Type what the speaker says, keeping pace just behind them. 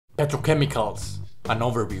Petrochemicals, an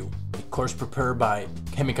overview, a course prepared by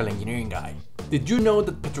chemical engineering guy. Did you know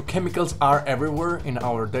that petrochemicals are everywhere in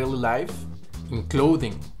our daily life? In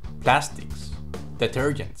clothing, plastics,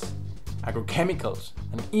 detergents, agrochemicals,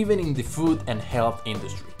 and even in the food and health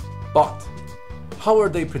industry. But how are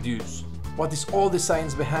they produced? What is all the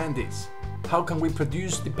science behind this? How can we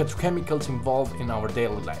produce the petrochemicals involved in our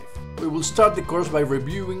daily life? We will start the course by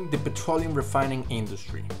reviewing the petroleum refining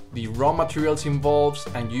industry, the raw materials involved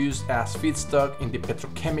and used as feedstock in the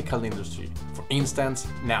petrochemical industry, for instance,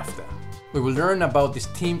 naphtha. We will learn about the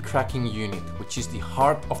steam cracking unit, which is the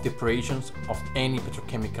heart of the operations of any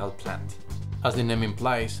petrochemical plant. As the name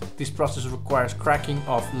implies, this process requires cracking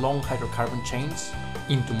of long hydrocarbon chains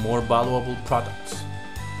into more valuable products.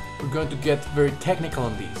 We're going to get very technical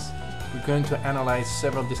on this. We're going to analyze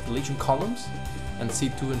several distillation columns and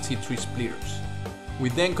C2 and C3 splitters. We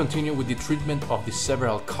then continue with the treatment of the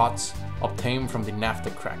several cuts obtained from the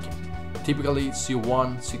naphtha cracking, typically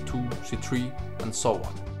C1, C2, C3, and so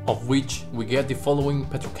on, of which we get the following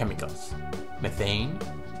petrochemicals: methane,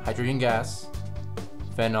 hydrogen gas,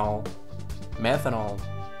 phenol, methanol,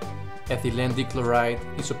 ethylene dichloride,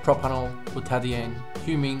 isopropanol, butadiene,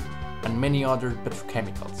 cumene, and many other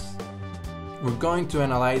petrochemicals. We're going to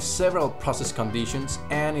analyze several process conditions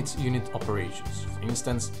and its unit operations, for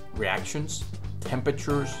instance, reactions,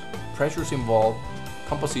 temperatures, pressures involved,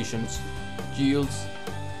 compositions, yields,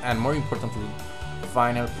 and more importantly,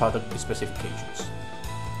 final product specifications.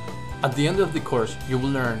 At the end of the course, you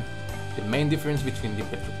will learn the main difference between the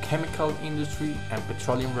petrochemical industry and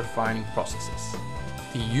petroleum refining processes,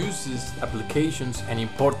 the uses, applications, and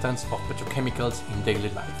importance of petrochemicals in daily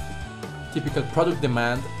life, typical product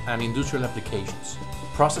demand and industrial applications,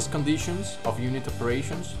 process conditions of unit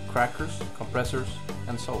operations, crackers, compressors,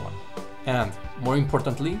 and so on. And, more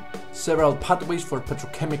importantly, several pathways for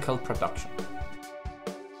petrochemical production.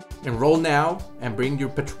 Enroll now and bring your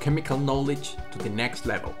petrochemical knowledge to the next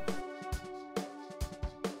level.